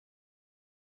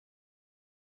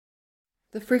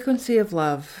The frequency of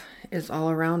love is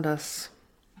all around us.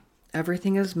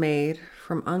 Everything is made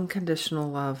from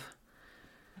unconditional love.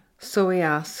 So we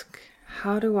ask,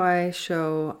 how do I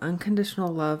show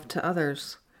unconditional love to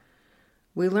others?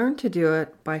 We learn to do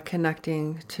it by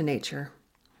connecting to nature.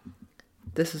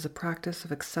 This is a practice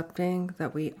of accepting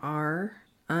that we are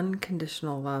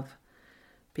unconditional love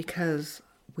because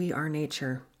we are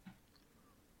nature.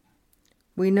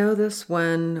 We know this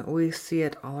when we see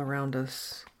it all around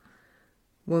us.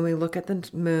 When we look at the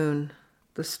moon,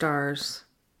 the stars,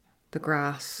 the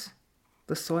grass,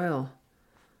 the soil,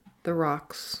 the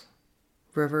rocks,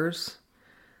 rivers,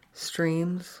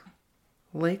 streams,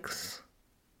 lakes,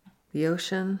 the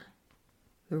ocean,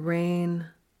 the rain,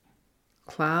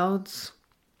 clouds,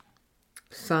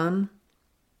 sun,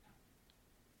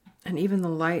 and even the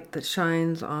light that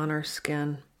shines on our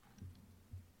skin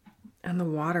and the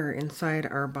water inside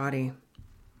our body.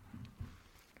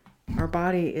 Our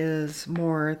body is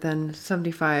more than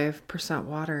 75%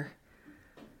 water.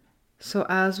 So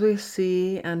as we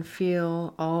see and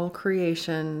feel all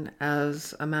creation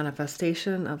as a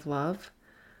manifestation of love,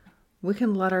 we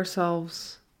can let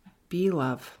ourselves be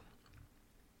love.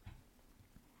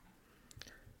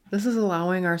 This is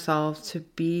allowing ourselves to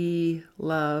be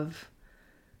love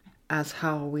as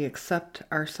how we accept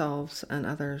ourselves and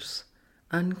others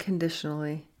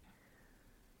unconditionally.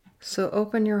 So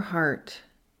open your heart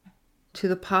to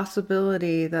the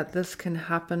possibility that this can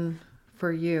happen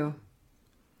for you.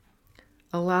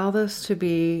 Allow this to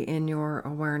be in your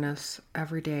awareness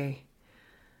every day,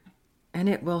 and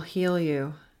it will heal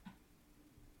you.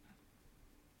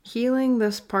 Healing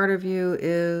this part of you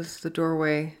is the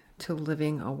doorway to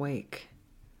living awake,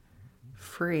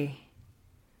 free,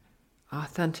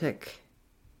 authentic,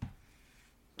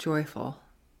 joyful,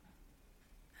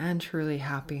 and truly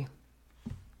happy.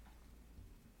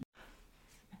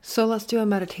 So let's do a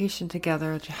meditation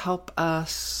together to help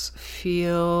us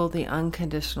feel the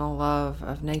unconditional love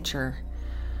of nature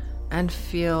and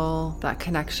feel that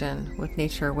connection with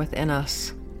nature within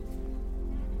us.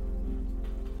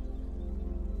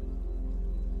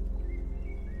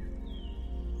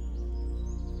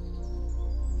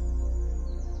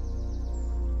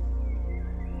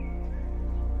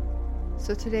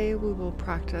 So today we will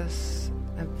practice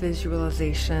a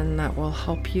visualization that will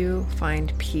help you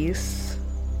find peace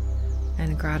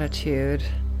and gratitude.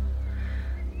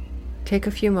 Take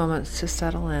a few moments to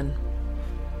settle in.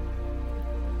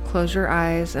 Close your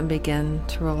eyes and begin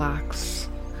to relax.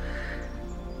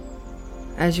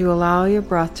 As you allow your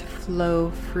breath to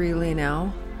flow freely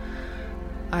now,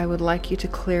 I would like you to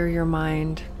clear your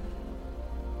mind.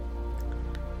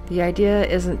 The idea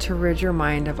isn't to rid your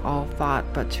mind of all thought,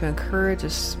 but to encourage a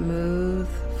smooth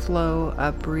flow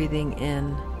of breathing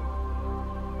in.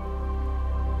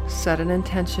 Set an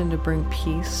intention to bring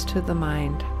peace to the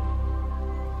mind.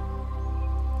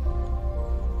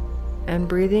 And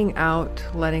breathing out,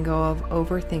 letting go of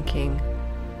overthinking,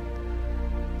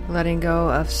 letting go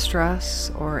of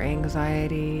stress or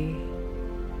anxiety,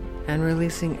 and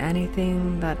releasing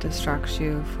anything that distracts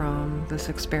you from this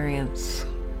experience.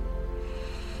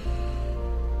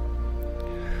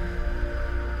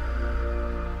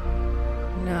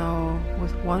 Now,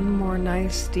 with one more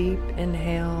nice deep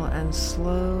inhale and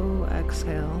slow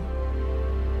exhale,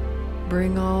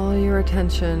 bring all your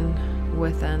attention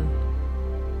within,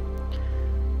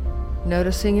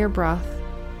 noticing your breath,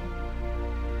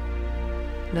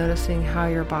 noticing how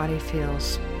your body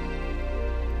feels,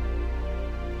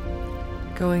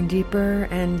 going deeper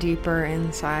and deeper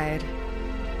inside,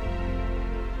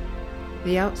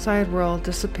 the outside world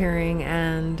disappearing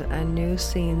and a new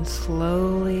scene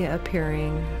slowly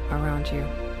appearing around you.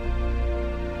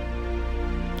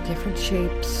 Different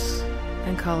shapes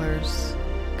and colors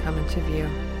come into view,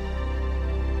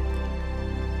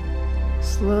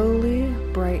 slowly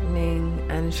brightening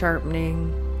and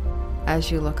sharpening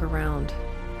as you look around.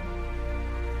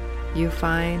 You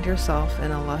find yourself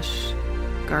in a lush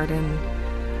garden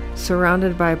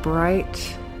surrounded by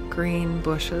bright green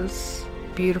bushes,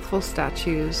 beautiful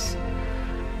statues,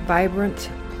 vibrant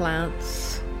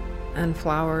plants and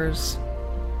flowers.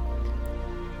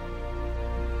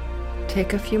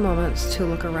 Take a few moments to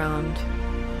look around,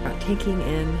 taking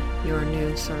in your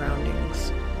new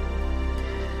surroundings.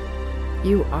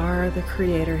 You are the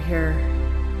creator here.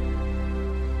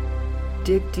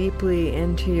 Dig deeply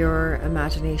into your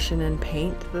imagination and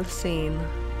paint the scene,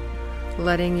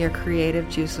 letting your creative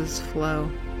juices flow.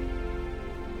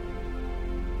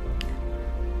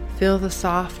 Feel the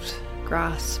soft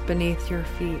grass beneath your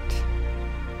feet.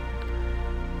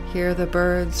 Hear the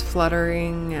birds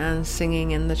fluttering and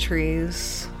singing in the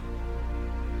trees.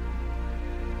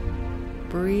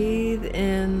 Breathe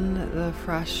in the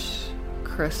fresh,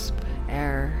 crisp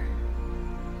air,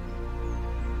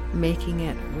 making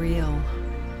it real.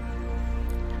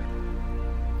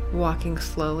 Walking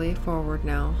slowly forward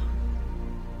now.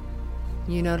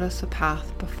 You notice a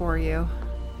path before you.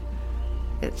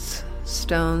 Its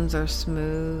stones are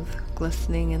smooth,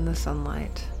 glistening in the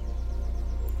sunlight.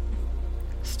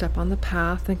 Step on the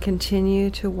path and continue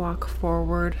to walk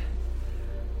forward,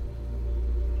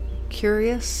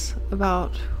 curious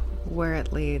about where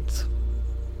it leads.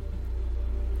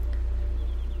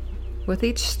 With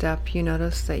each step, you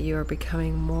notice that you are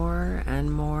becoming more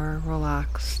and more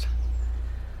relaxed,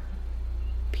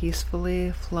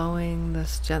 peacefully flowing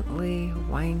this gently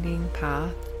winding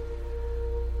path.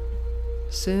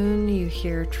 Soon you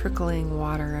hear trickling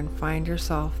water and find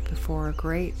yourself before a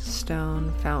great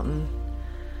stone fountain.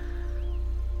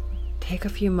 Take a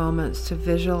few moments to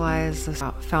visualize this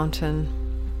fountain.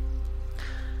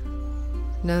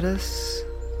 Notice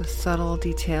the subtle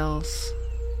details,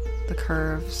 the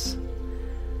curves,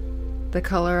 the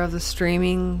color of the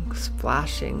streaming,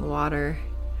 splashing water.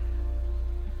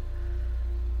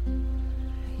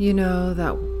 You know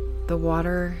that the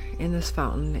water in this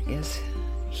fountain is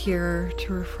here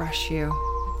to refresh you.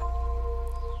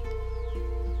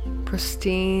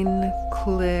 Pristine,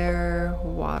 clear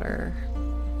water.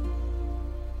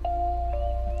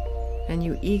 And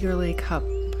you eagerly cup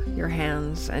your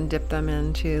hands and dip them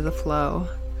into the flow.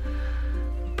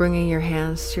 Bringing your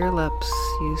hands to your lips,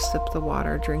 you sip the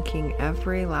water, drinking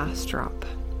every last drop.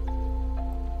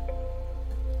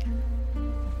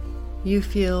 You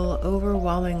feel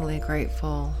overwhelmingly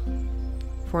grateful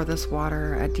for this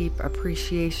water, a deep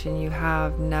appreciation you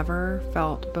have never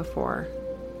felt before.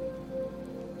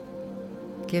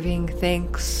 Giving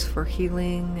thanks for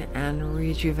healing and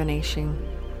rejuvenation.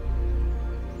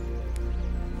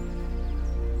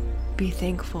 Be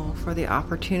thankful for the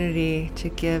opportunity to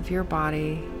give your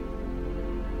body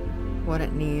what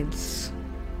it needs.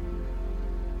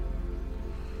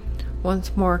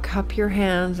 Once more, cup your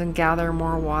hands and gather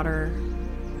more water.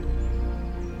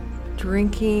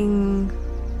 Drinking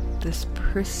this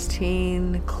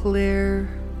pristine, clear,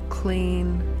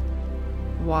 clean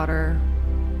water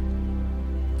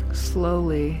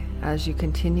slowly as you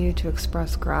continue to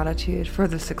express gratitude for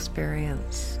this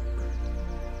experience.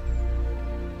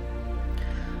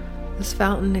 This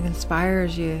fountain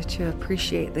inspires you to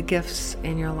appreciate the gifts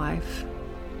in your life.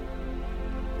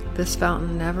 This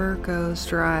fountain never goes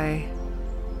dry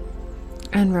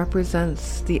and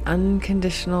represents the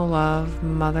unconditional love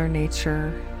Mother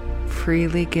Nature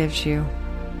freely gives you.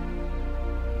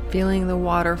 Feeling the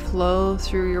water flow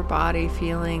through your body,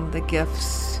 feeling the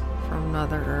gifts from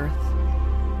Mother Earth.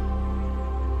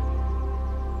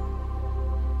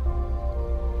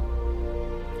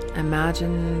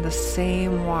 Imagine the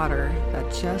same water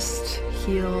that just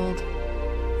healed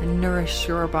and nourished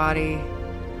your body,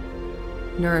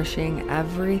 nourishing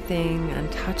everything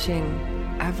and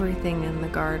touching everything in the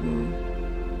garden,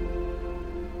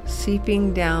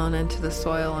 seeping down into the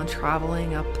soil and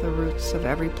traveling up the roots of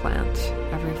every plant,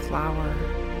 every flower,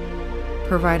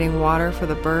 providing water for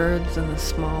the birds and the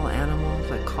small animals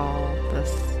that call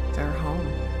this their home.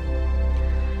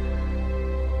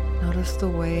 Notice the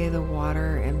way the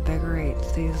water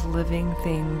invigorates these living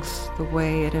things, the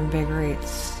way it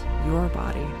invigorates your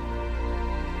body.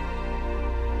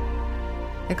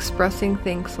 Expressing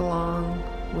thanks along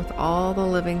with all the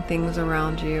living things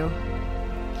around you.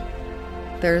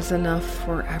 There's enough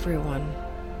for everyone.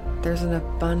 There's an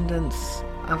abundance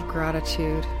of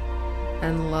gratitude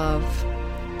and love,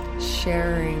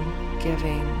 sharing,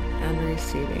 giving, and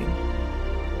receiving.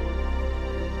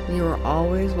 You are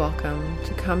always welcome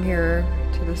to come here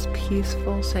to this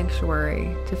peaceful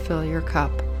sanctuary to fill your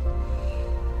cup.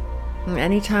 And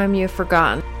anytime you've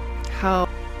forgotten how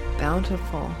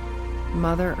bountiful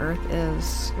Mother Earth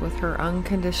is with her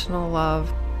unconditional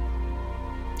love,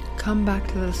 come back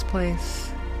to this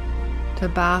place to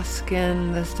bask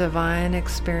in this divine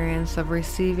experience of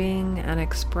receiving and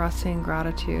expressing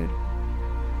gratitude.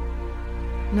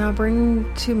 Now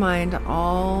bring to mind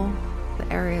all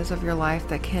the areas of your life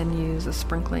that can use a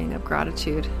sprinkling of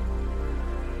gratitude.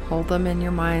 Hold them in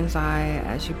your mind's eye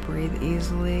as you breathe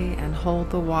easily and hold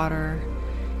the water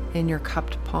in your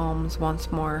cupped palms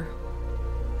once more.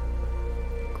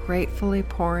 Gratefully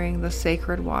pouring the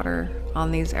sacred water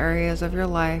on these areas of your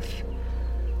life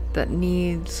that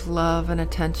needs love and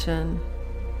attention.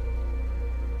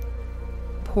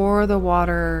 Pour the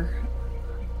water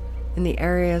in the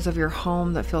areas of your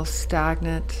home that feel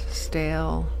stagnant,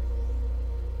 stale,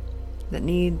 that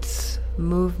needs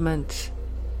movement.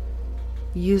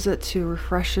 Use it to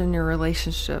refreshen your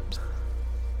relationships.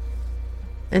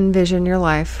 Envision your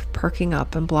life perking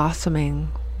up and blossoming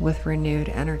with renewed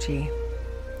energy.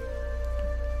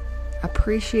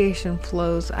 Appreciation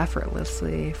flows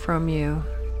effortlessly from you.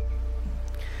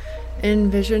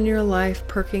 Envision your life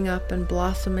perking up and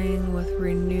blossoming with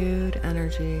renewed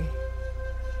energy.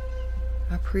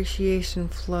 Appreciation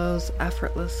flows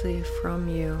effortlessly from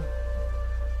you,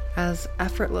 as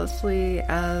effortlessly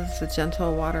as the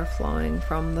gentle water flowing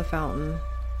from the fountain.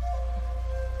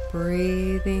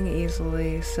 Breathing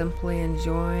easily, simply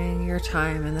enjoying your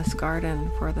time in this garden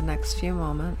for the next few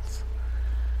moments,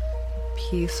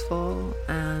 peaceful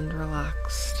and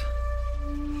relaxed.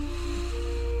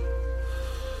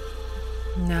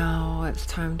 Now it's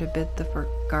time to bid the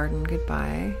garden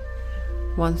goodbye,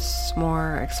 once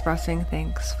more expressing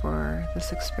thanks for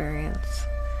this experience,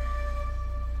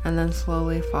 and then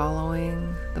slowly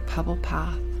following the pebble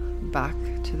path back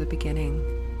to the beginning.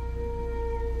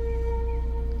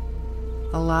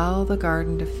 Allow the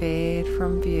garden to fade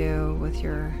from view with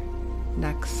your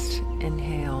next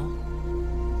inhale,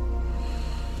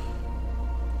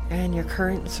 and your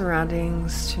current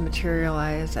surroundings to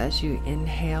materialize as you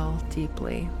inhale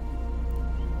deeply.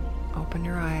 Open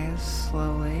your eyes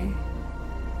slowly,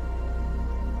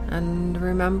 and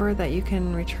remember that you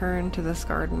can return to this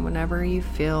garden whenever you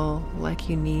feel like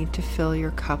you need to fill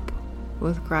your cup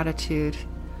with gratitude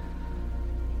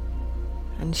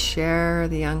and share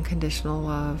the unconditional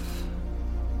love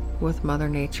with Mother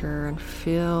Nature and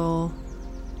feel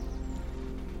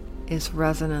its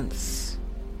resonance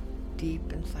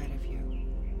deep inside of you.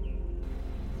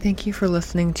 Thank you for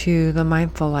listening to the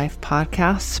Mindful Life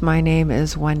podcast. My name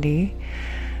is Wendy.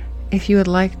 If you would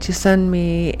like to send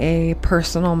me a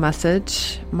personal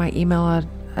message, my email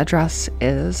address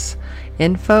is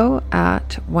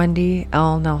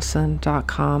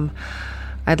info@wendylnelson.com.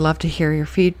 I'd love to hear your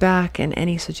feedback and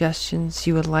any suggestions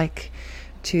you would like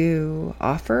to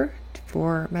offer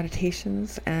for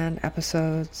meditations and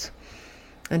episodes.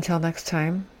 Until next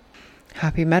time,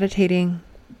 happy meditating.